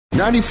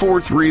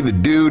94.3 The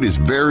Dude is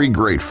very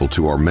grateful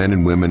to our men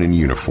and women in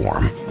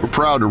uniform. We're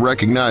proud to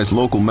recognize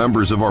local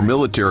members of our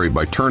military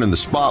by turning the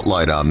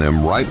spotlight on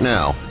them right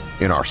now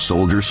in our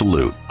Soldier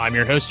Salute. I'm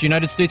your host,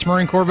 United States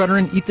Marine Corps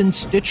veteran Ethan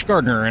Stitch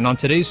Gardner, and on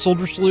today's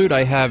Soldier Salute,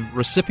 I have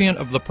recipient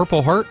of the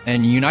Purple Heart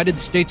and United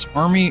States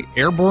Army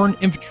Airborne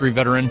Infantry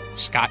veteran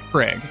Scott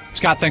Craig.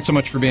 Scott, thanks so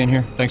much for being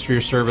here. Thanks for your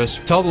service.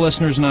 Tell the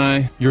listeners and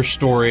I your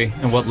story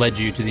and what led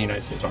you to the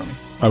United States Army.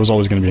 I was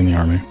always going to be in the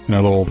Army. You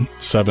know, little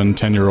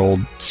 7-10-year-old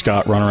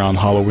Scott running around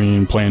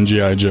Halloween playing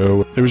G.I.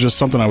 Joe. It was just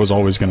something I was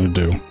always going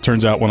to do.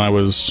 Turns out when I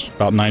was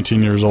about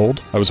 19 years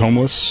old, I was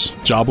homeless,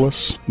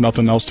 jobless,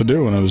 nothing else to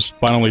do, and it was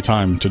finally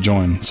time to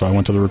join. So I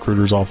went to the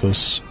recruiter's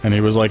office, and he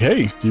was like,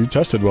 hey, you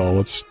tested well.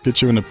 Let's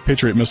get you into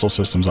Patriot Missile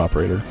Systems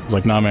operator. I was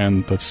like, nah,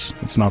 man,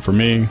 it's not for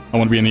me. I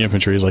want to be in the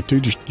infantry. He's like,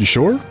 dude, you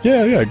sure?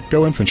 Yeah,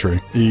 go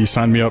infantry. He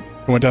signed me up.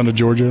 I went down to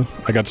Georgia.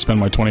 I got to spend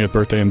my 20th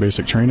birthday in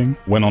basic training.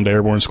 Went on to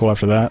airborne school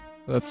after that.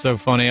 That's so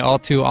funny. All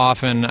too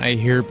often, I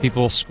hear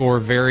people score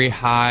very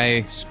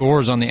high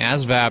scores on the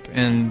ASVAB,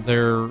 and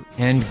their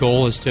end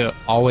goal is to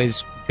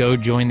always go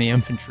join the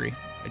infantry.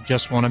 I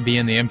just want to be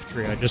in the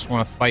infantry. I just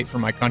want to fight for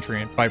my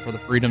country and fight for the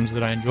freedoms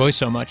that I enjoy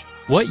so much.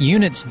 What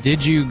units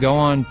did you go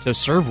on to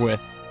serve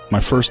with?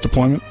 My first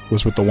deployment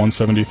was with the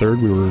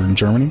 173rd. We were in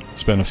Germany.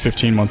 Spent a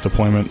 15-month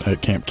deployment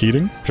at Camp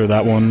Keating. After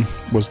that one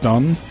was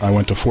done, I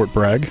went to Fort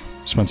Bragg.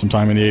 Spent some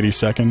time in the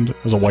 82nd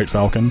as a White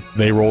Falcon.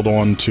 They rolled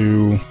on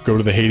to go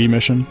to the Haiti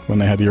mission when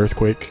they had the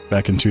earthquake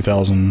back in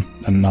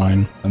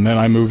 2009. And then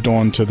I moved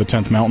on to the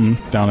 10th Mountain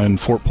down in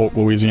Fort Polk,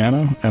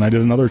 Louisiana, and I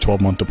did another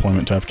 12-month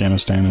deployment to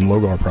Afghanistan in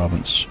Logar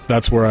province.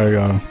 That's where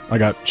I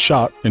got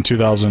shot in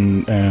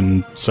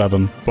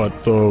 2007,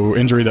 but the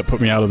injury that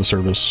put me out of the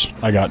service,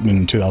 I got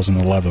in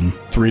 2011,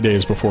 3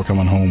 days before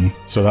coming home.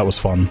 So that was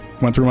fun.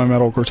 Went through my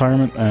medical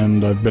retirement,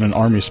 and I've been an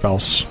Army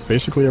spouse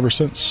basically ever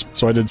since.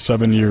 So I did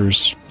 7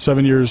 years.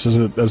 7 years as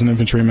an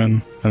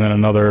infantryman, and then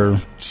another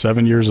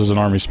 7 years as an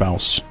Army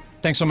spouse.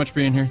 Thanks so much for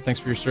being here. Thanks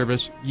for your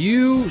service.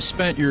 You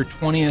spent your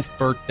 20th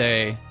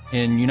birthday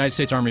in United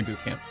States Army boot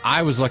camp.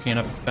 I was lucky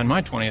enough to spend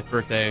my 20th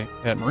birthday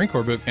at Marine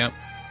Corps boot camp.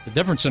 The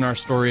difference in our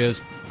story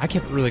is I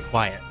kept it really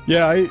quiet.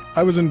 Yeah,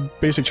 I was in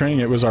basic training.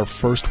 It was our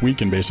first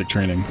week in basic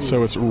training.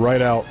 So it's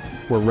right out.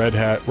 We're red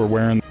hat. We're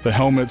wearing the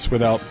helmets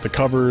without the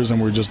covers, and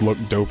we just look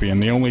dopey.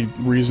 And the only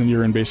reason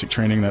you're in basic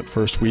training that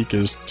first week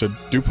is to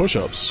do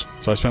push-ups.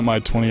 So I spent my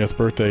 20th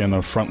birthday in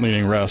the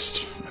front-leaning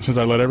rest. Since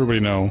I let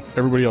everybody know,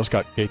 everybody else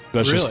got cake.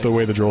 That's Really? Just the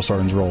way the drill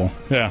sergeants roll.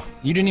 Yeah.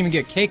 You didn't even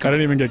get cake? I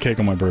didn't even get cake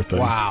on my birthday.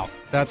 Wow.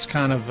 That's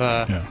kind of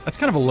that's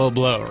kind of a low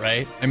blow,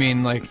 right? I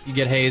mean, like, you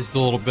get hazed a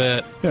little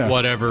bit,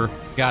 whatever,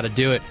 got to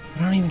do it.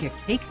 You don't even get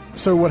cake?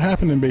 So what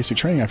happened in basic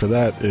training after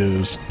that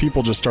is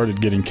people just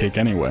started getting cake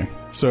anyway.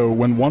 So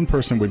when one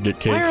person would get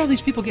cake... Why are all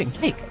these people getting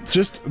cake?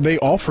 Just, they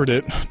offered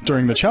it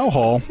during the chow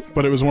hall,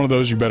 but it was one of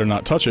those you better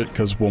not touch it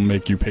because we'll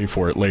make you pay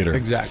for it later.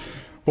 Exactly.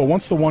 Well,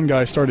 once the one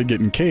guy started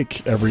getting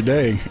cake every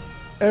day,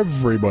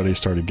 everybody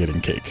started getting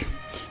cake.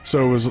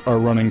 So it was our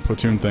running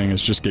platoon thing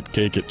is just get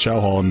cake at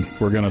chow hall, and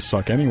we're going to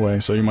suck anyway,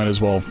 so you might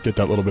as well get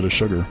that little bit of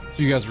sugar.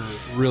 So you guys were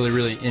really,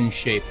 really in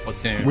shape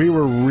platoon. We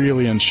were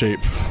really in shape,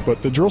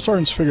 but the drill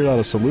sergeants figured out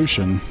a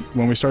solution.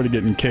 When we started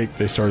getting cake,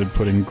 they started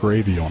putting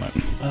gravy on it.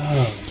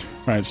 Oh.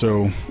 Right,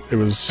 so it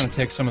was... Going to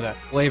take some of that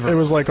flavor. It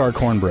was like our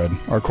cornbread.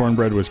 Our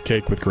cornbread was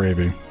cake with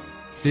gravy.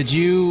 Did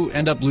you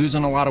end up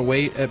losing a lot of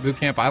weight at boot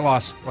camp? I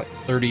lost like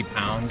 30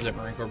 pounds at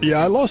Marine Corps boot camp.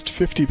 Yeah, I lost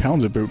 50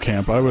 pounds at boot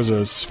camp. I was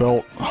a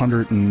svelte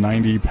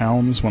 190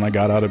 pounds when I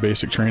got out of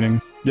basic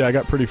training. Yeah, I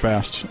got pretty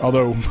fast.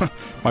 Although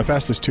my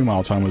fastest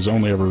 2-mile time was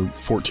only ever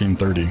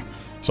 14:30.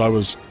 So I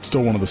was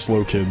still one of the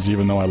slow kids,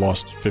 even though I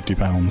lost 50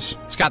 pounds.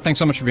 Scott, thanks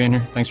so much for being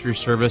here. Thanks for your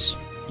service.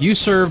 You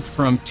served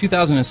from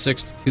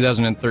 2006 to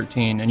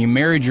 2013, and you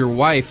married your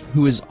wife,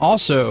 who is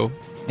also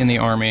in the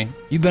Army.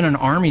 You've been an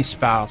Army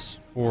spouse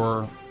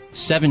for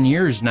 7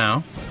 years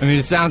now. I mean,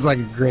 it sounds like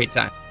a great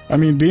time. I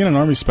mean, being an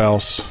Army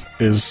spouse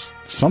is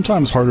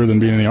sometimes harder than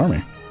being in the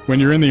Army. When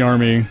you're in the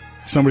Army,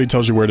 somebody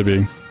tells you where to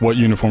be, what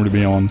uniform to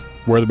be on,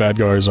 where the bad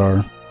guys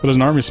are. But as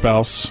an Army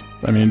spouse,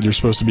 I mean, you're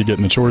supposed to be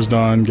getting the chores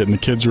done, getting the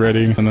kids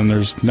ready, and then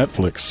there's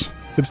Netflix.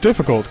 It's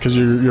difficult because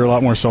you're a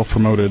lot more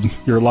self-promoted.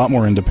 You're a lot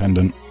more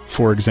independent.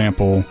 For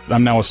example,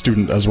 I'm now a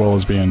student as well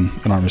as being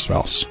an Army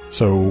spouse.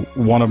 So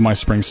one of my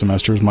spring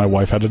semesters, my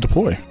wife had to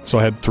deploy. So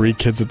I had 3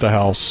 kids at the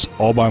house,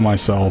 all by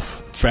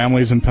myself,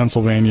 families in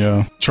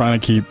Pennsylvania, trying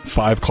to keep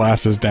 5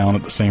 classes down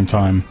at the same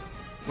time.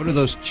 What are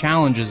those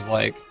challenges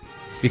like?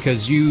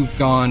 Because you've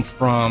gone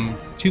from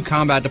 2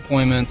 combat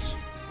deployments,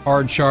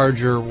 hard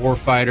charger,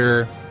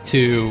 warfighter,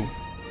 to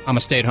I'm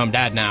a stay-at-home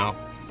dad now,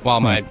 while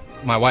my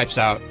wife's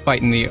out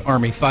fighting the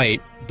Army fight.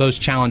 Those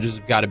challenges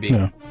have got to be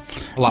a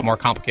lot more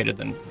complicated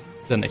than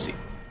they seem.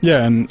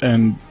 Yeah,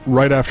 and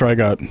right after I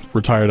got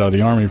retired out of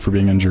the Army for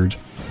being injured,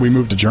 we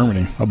moved to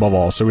Germany, above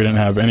all, so we didn't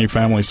have any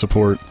family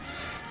support.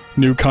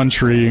 New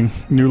country,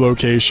 new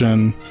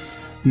location,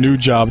 new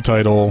job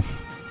title.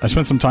 I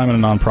spent some time in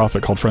a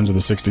nonprofit called Friends of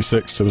the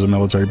 66. It was a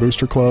military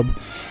booster club.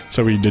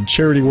 So we did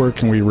charity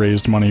work, and we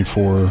raised money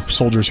for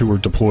soldiers who were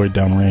deployed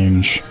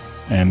downrange.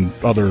 and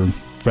other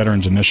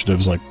veterans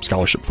initiatives like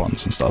scholarship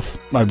funds and stuff.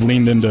 I've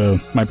leaned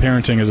into my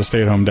parenting as a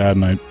stay-at-home dad,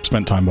 and I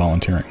spent time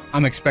volunteering.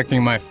 I'm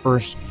expecting my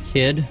first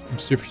kid. I'm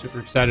super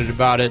excited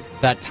about it.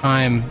 That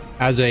time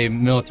as a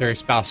military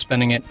spouse,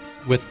 spending it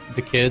with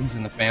the kids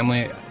and the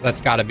family,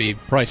 that's got to be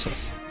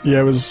priceless.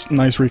 Yeah, it was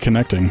nice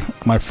reconnecting.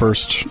 My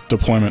first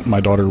deployment, my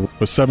daughter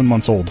was 7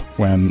 months old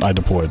when I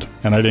deployed,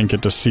 and I didn't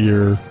get to see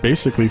her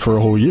basically for a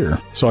whole year.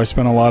 So I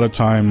spent a lot of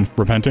time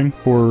repenting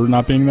for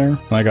not being there,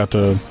 and I got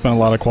to spend a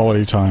lot of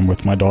quality time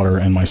with my daughter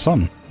and my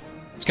son.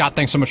 Scott,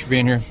 thanks so much for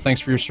being here. Thanks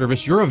for your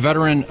service. You're a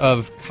veteran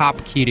of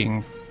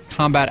Keating,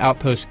 Combat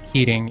Outpost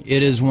Keating.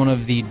 It is one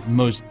of the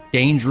most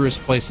dangerous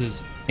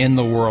places in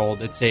the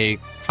world. It's a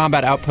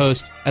combat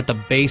outpost at the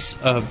base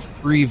of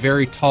 3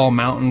 very tall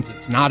mountains.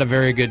 It's not a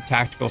very good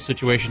tactical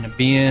situation to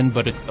be in,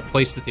 but it's the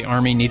place that the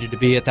Army needed to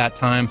be at that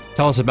time.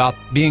 Tell us about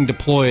being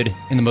deployed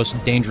in the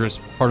most dangerous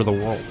part of the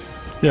world.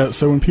 Yeah,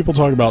 so when people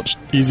talk about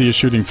easy as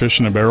shooting fish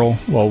in a barrel,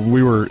 well,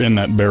 we were in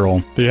that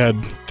barrel. They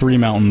had 3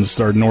 mountains,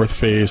 our north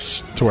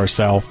face to our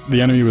south. The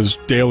enemy was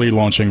daily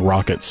launching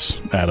rockets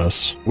at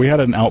us. We had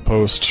an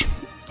outpost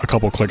a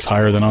couple clicks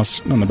higher than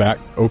us on the back,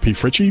 OP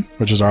Fritchie,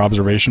 which is our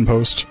observation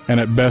post. And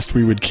at best,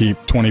 we would keep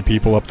 20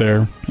 people up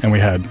there, and we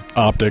had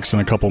optics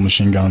and a couple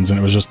machine guns, and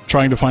it was just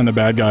trying to find the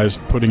bad guys,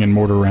 putting in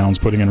mortar rounds,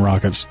 putting in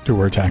rockets who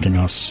were attacking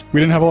us. We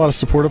didn't have a lot of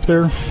support up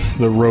there.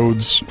 The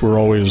roads were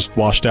always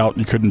washed out.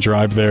 You couldn't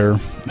drive there.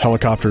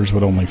 Helicopters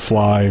would only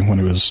fly when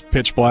it was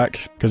pitch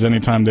black, because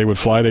anytime they would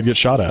fly, they'd get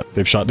shot at.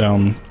 They've shot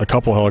down a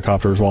couple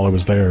helicopters while I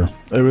was there.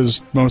 It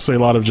was mostly a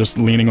lot of just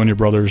leaning on your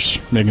brothers,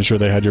 making sure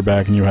they had your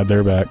back and you had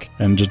their back,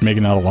 and just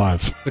making it out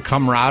alive. The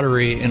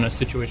camaraderie in a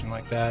situation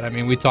like that. I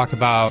mean, we talk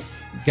about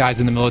guys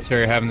in the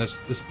military having this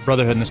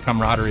brotherhood and this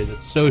camaraderie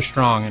that's so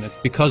strong, and it's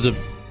because of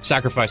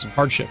sacrifice and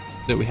hardship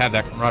that we have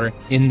that camaraderie.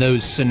 In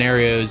those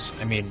scenarios,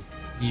 I mean,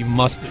 you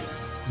must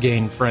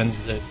gain friends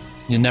that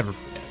you never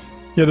forget.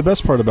 Yeah, the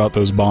best part about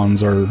those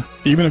bonds are,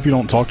 even if you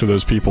don't talk to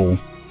those people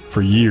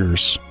for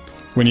years,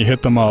 when you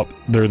hit them up,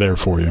 they're there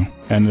for you.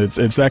 And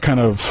it's that kind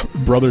of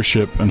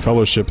brothership and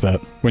fellowship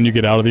that when you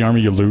get out of the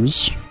Army, you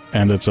lose.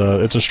 And it's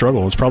a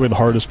struggle. It's probably the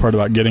hardest part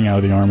about getting out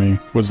of the Army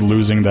was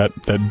losing that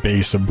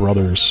base of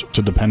brothers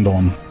to depend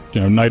on,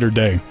 night or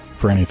day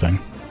for anything.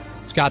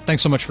 Scott,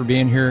 thanks so much for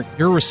being here.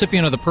 You're a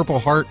recipient of the Purple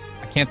Heart.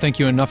 I can't thank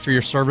you enough for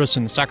your service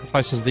and the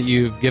sacrifices that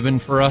you've given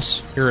for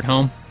us here at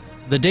home.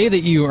 The day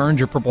that you earned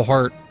your Purple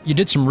Heart, you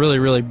did some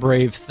really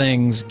brave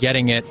things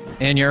getting it,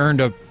 and you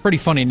earned a pretty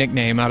funny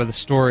nickname out of the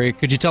story.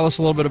 Could you tell us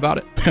a little bit about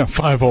it? Yeah,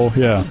 5-0,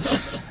 yeah.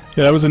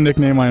 Yeah, that was a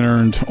nickname I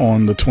earned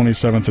on the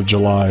 27th of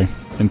July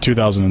in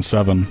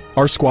 2007.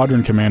 Our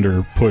squadron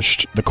commander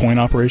pushed the COIN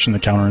operation, the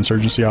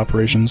counterinsurgency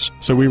operations,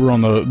 so we were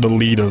on the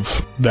lead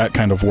of that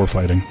kind of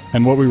warfighting.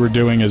 And what we were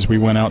doing is we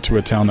went out to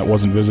a town that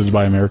wasn't visited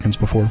by Americans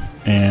before,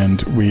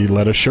 and we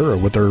led a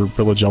shura with their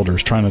village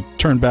elders, trying to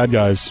turn bad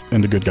guys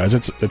into good guys.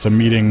 It's a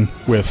meeting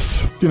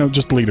with,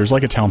 just leaders,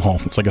 like a town hall.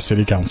 It's like a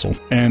city council.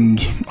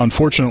 And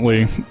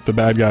unfortunately, the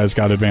bad guys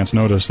got advance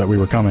notice that we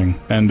were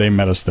coming, and they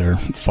met us there,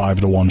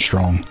 5-1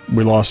 strong.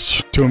 We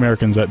lost 2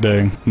 Americans that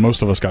day.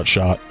 Most of us got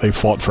shot. They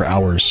fought for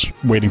hours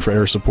waiting for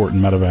air support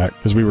and medevac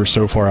because we were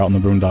so far out in the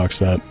boondocks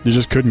that you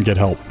just couldn't get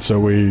help. So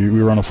we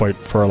were on a fight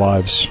for our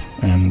lives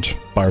and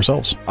by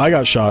ourselves. I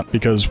got shot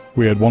because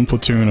we had one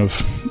platoon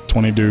of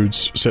 20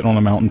 dudes sitting on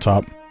a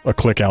mountaintop, a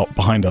click out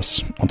behind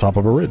us on top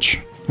of a ridge.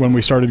 When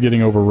we started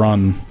getting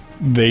overrun,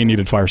 they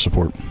needed fire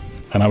support,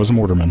 and I was a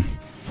mortarman.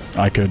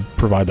 I could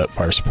provide that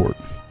fire support.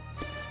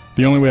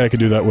 The only way I could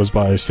do that was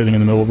by sitting in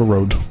the middle of a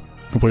road,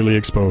 completely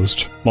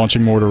exposed,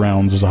 launching mortar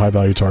rounds as a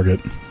high-value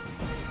target,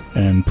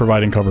 and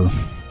providing cover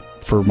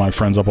for my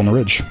friends up on the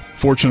ridge.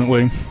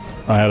 Fortunately,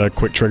 I had a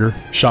quick trigger,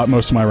 shot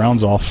most of my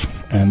rounds off,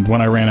 and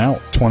when I ran out,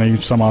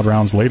 20-some-odd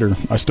rounds later,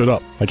 I stood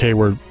up. Like, hey,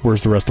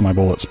 where's the rest of my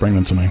bullets? Bring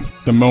them to me.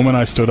 The moment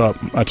I stood up,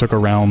 I took a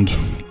round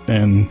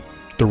in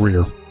the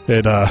rear.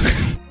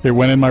 It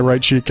went in my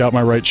right cheek, out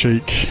my right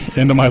cheek,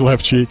 into my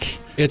left cheek.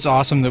 It's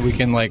awesome that we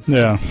can,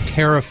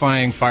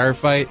 terrifying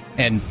firefight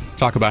and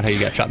talk about how you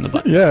got shot in the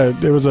butt. Yeah,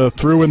 it was a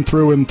through and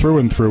through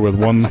with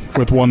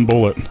one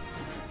bullet.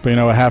 But,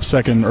 a half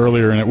second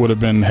earlier and it would have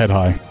been head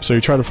high. So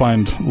you try to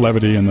find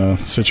levity in the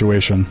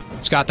situation.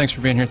 Scott, thanks for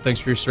being here. Thanks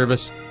for your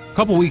service. A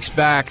couple weeks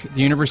back,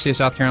 the University of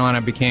South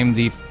Carolina became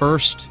the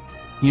first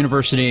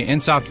university in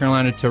South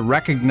Carolina to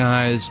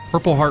recognize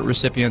Purple Heart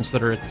recipients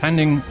that are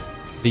attending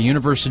the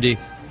university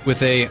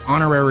with a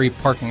honorary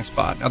parking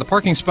spot. Now, the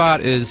parking spot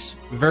is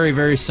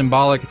very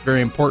symbolic. It's very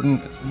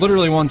important. It's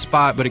literally one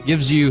spot, but it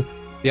gives you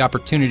the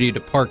opportunity to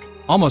park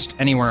almost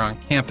anywhere on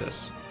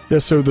campus. Yeah,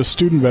 so the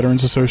Student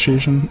Veterans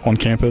Association on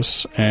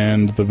campus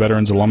and the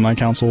Veterans Alumni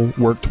Council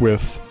worked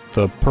with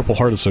the Purple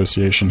Heart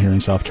Association here in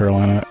South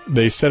Carolina.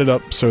 They set it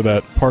up so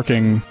that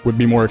parking would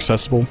be more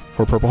accessible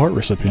for Purple Heart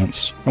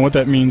recipients. And what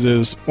that means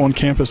is on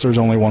campus there's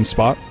only one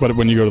spot, but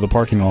when you go to the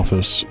parking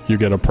office, you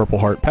get a Purple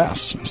Heart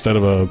pass instead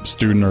of a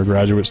student or a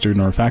graduate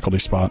student or a faculty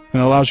spot.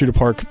 And it allows you to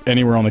park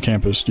anywhere on the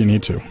campus you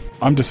need to.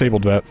 I'm a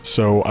disabled vet,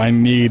 so I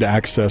need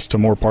access to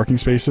more parking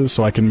spaces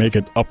so I can make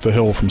it up the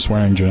hill from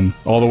Swearingen,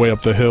 all the way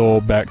up the hill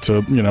back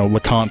to,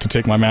 LeConte to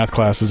take my math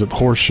classes at the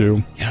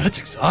Horseshoe. Yeah, that's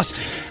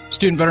exhausting.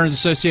 Student Veterans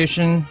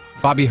Association,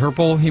 Bobby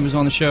Herpel, he was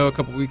on the show a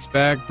couple weeks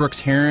back. Brooks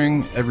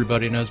Herring,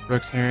 everybody knows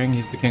Brooks Herring.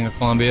 He's the king of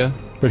Columbia.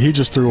 But he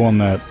just threw on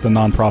the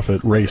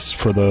nonprofit race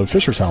for the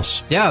Fisher's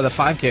House. Yeah, the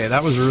 5K.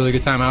 That was a really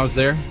good time. I was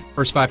there.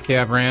 First 5K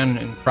I've ran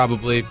in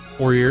probably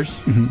 4 years.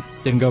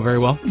 Mm-hmm. Didn't go very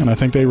well. And I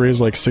think they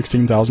raised like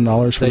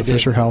 $16,000 for the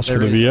Fisher House for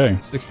the VA.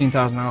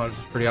 $16,000 is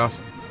pretty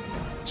awesome.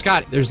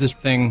 Scott, there's this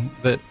thing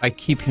that I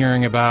keep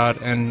hearing about,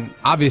 and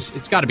obviously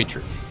it's got to be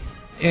true.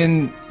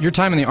 In your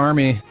time in the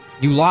Army,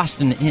 you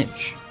lost an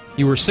inch.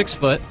 You were 6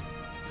 foot.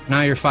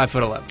 Now you're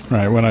 5'11".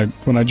 Right.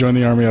 When I joined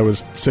the Army, I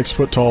was 6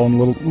 foot tall and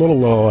a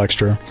little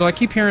extra. So I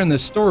keep hearing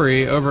this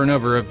story over and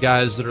over of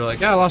guys that are like,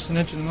 "Yeah, I lost an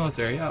inch in the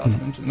military. Yeah, I lost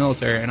an inch in the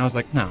military." And I was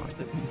like, "No,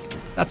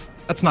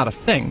 that's not a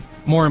thing."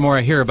 More and more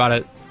I hear about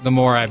it, the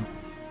more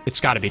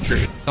it's got to be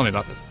true. Tell me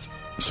about this.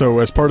 So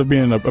as part of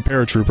being a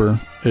paratrooper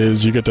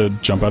is you get to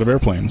jump out of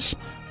airplanes,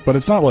 but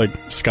it's not like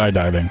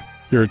skydiving.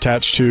 You're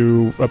attached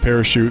to a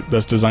parachute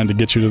that's designed to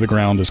get you to the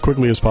ground as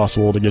quickly as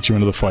possible to get you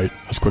into the fight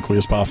as quickly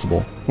as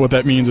possible. What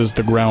that means is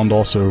the ground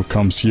also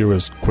comes to you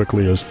as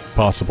quickly as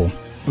possible.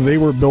 They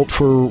were built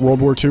for World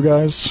War II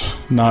guys,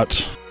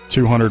 not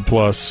 200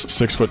 plus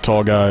 6 foot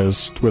tall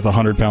guys with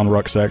 100-pound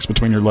rucksacks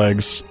between your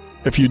legs.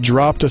 If you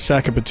dropped a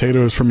sack of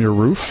potatoes from your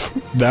roof,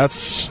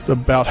 that's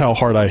about how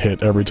hard I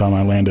hit every time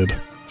I landed.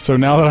 So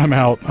now that I'm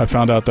out, I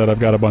found out that I've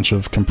got a bunch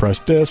of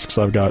compressed discs,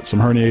 I've got some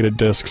herniated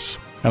discs,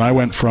 and I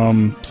went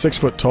from 6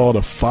 foot tall to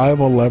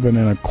 5'11"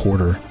 and a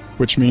quarter,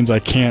 which means I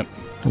can't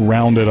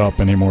round it up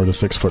anymore to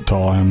 6 foot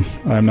tall. I'm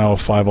now a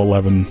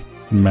 5'11"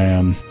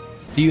 man.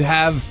 Do you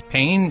have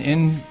pain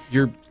in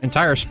your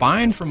entire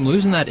spine from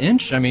losing that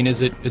inch? I mean,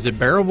 is it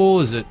bearable?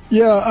 Is it?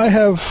 Yeah, I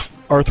have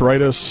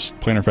arthritis,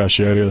 plantar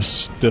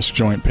fasciitis, disc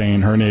joint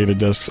pain, herniated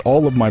discs.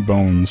 All of my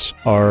bones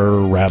are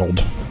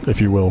rattled,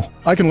 if you will.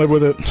 I can live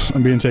with it.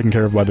 I'm being taken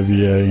care of by the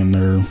VA, and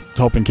they're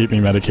helping keep me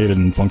medicated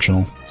and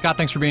functional. Scott,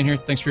 thanks for being here.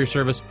 Thanks for your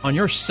service. On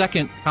your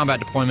second combat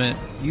deployment,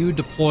 you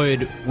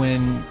deployed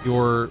when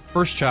your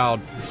first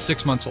child was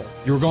 6 months old.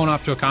 You were going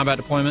off to a combat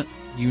deployment.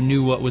 You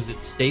knew what was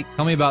at stake.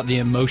 Tell me about the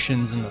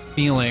emotions and the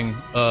feeling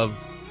of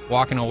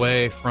walking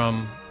away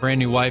from a brand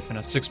new wife and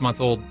a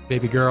 6-month-old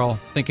baby girl,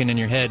 thinking in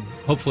your head,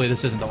 hopefully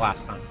this isn't the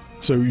last time.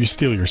 So you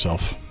steel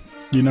yourself.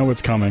 You know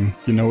what's coming.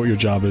 You know what your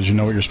job is. You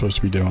know what you're supposed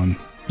to be doing.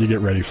 You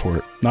get ready for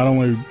it. Not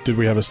only did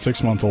we have a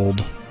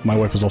 6-month-old, my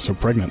wife was also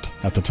pregnant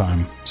at the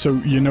time. So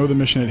you know the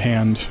mission at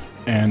hand,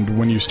 and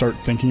when you start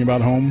thinking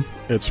about home,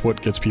 it's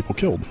what gets people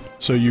killed.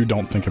 So you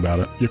don't think about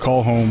it. You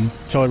call home,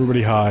 tell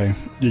everybody hi,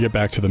 you get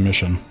back to the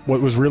mission.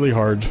 What was really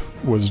hard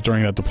was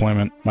during that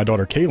deployment, my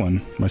daughter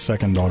Kaylin, my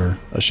second daughter,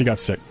 she got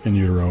sick in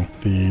utero.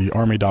 The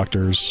Army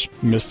doctors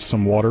missed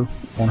some water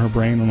on her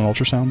brain on an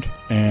ultrasound,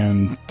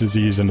 and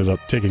disease ended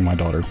up taking my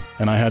daughter.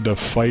 And I had to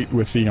fight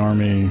with the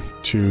Army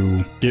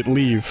to get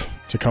leave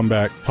to come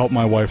back, help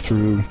my wife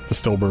through the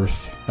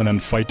stillbirth, and then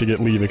fight to get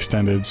leave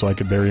extended so I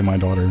could bury my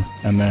daughter.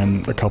 And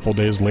then a couple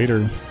days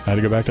later, I had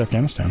to go back to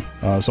Afghanistan.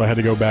 So I had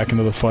to go back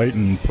into the fight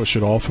and push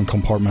it off and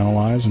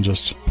compartmentalize and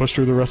just push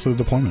through the rest of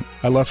the deployment.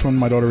 I left when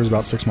my daughter was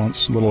about 6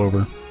 months, a little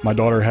over. My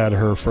daughter had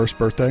her first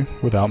birthday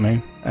without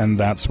me, and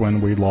that's when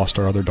we lost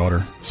our other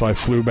daughter. So I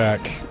flew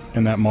back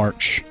in that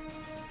March,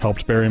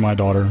 helped bury my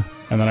daughter,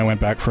 and then I went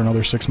back for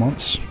another 6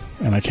 months,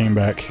 and I came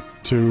back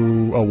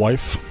to a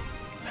wife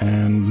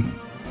and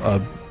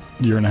a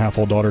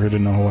year-and-a-half-old daughter who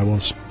didn't know who I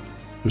was.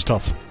 It was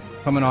tough.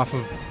 Coming off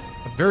of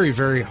a very,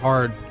 very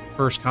hard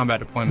first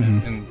combat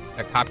deployment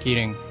at Combat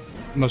Keating,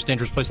 the most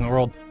dangerous place in the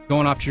world.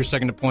 Going off to your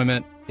second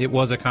deployment, it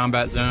was a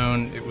combat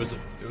zone. It was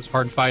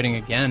hard fighting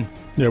again.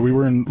 Yeah, we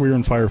were in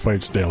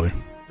firefights daily.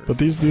 But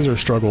these are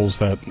struggles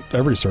that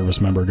every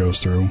service member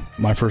goes through.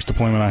 My first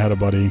deployment, I had a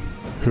buddy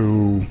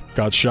who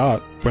got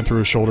shot, went through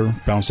his shoulder,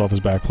 bounced off his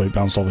back plate,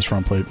 bounced off his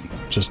front plate,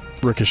 just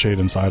ricocheted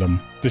inside him.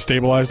 They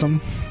stabilized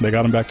him, they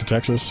got him back to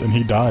Texas, and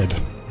he died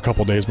a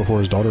couple days before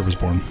his daughter was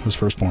born, his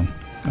firstborn.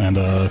 And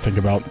think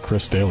about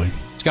Chris daily.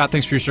 Scott,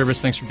 thanks for your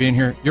service. Thanks for being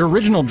here. Your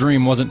original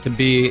dream wasn't to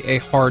be a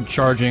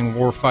hard-charging,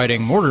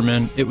 war-fighting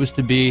mortarman. It was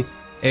to be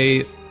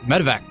a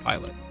medevac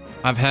pilot.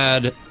 I've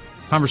had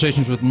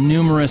conversations with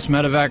numerous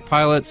medevac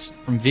pilots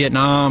from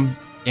Vietnam,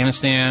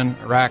 Afghanistan,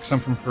 Iraq, some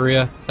from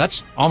Korea.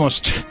 That's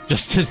almost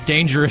just as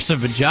dangerous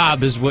of a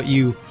job as what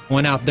you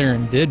went out there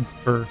and did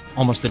for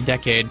almost a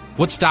decade.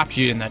 What stopped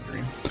you in that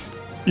dream?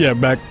 Yeah,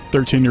 back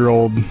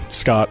 13-year-old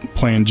Scott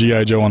playing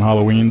G.I. Joe on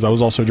Halloweens, I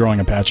was also drawing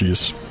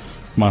Apaches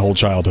my whole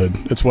childhood.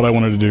 It's what I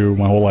wanted to do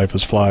my whole life,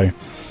 is fly a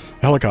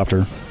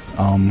helicopter.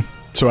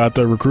 So at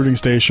the recruiting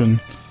station,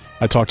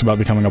 I talked about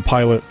becoming a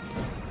pilot.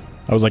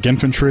 I was like,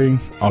 infantry,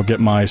 I'll get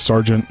my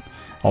sergeant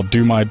I'll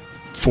do my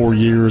 4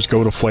 years,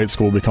 go to flight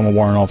school, become a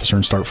warrant officer,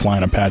 and start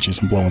flying Apaches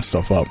and blowing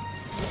stuff up.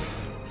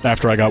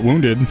 After I got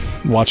wounded,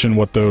 watching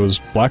what those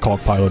Black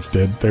Hawk pilots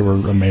did, they were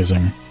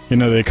amazing. You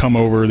know, they come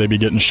over, they'd be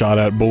getting shot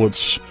at,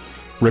 bullets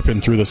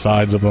ripping through the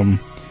sides of them,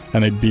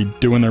 and they'd be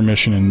doing their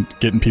mission and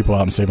getting people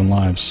out and saving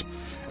lives.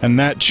 And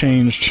that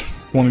changed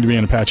wanting to be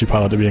an Apache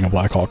pilot to being a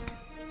Black Hawk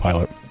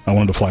pilot. I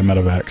wanted to fly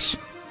medevacs.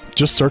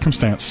 Just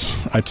circumstance.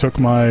 I took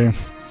my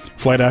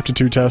flight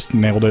aptitude test,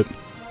 nailed it.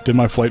 Did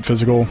my flight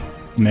physical,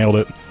 nailed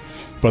it.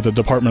 But the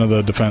Department of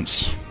the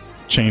Defense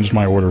changed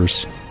my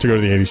orders to go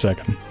to the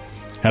 82nd.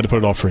 Had to put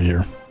it off for a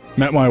year.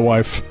 Met my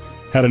wife,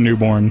 had a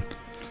newborn,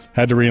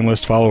 had to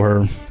re-enlist, follow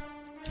her.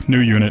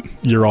 New unit,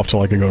 year off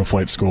till I could go to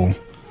flight school.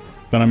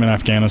 Then I'm in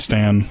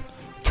Afghanistan,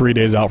 3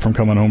 days out from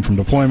coming home from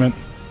deployment.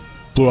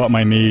 Blew out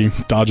my knee,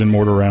 dodging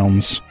mortar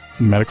rounds.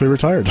 Medically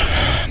retired.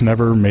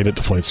 Never made it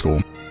to flight school.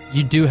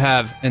 You do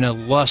have an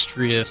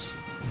illustrious,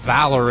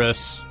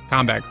 valorous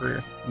combat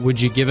career.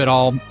 Would you give it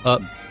all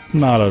up?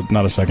 Not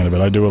a second of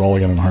it. I'd do it all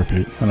again in a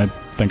heartbeat, and I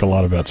think a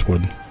lot of vets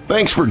would.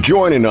 Thanks for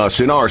joining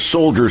us in our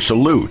Soldier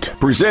Salute,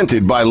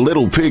 presented by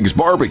Little Pig's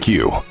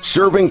Barbecue,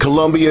 serving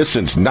Columbia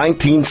since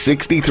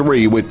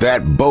 1963 with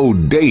that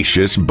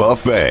bodacious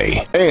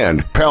buffet.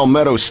 And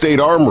Palmetto State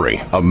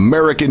Armory,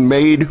 American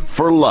made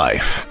for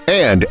life.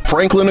 And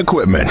Franklin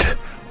Equipment,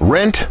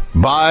 rent,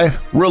 buy,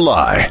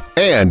 rely.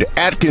 And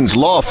Atkins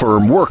Law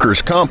Firm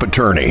Workers' Comp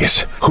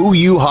Attorneys, who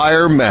you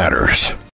hire matters.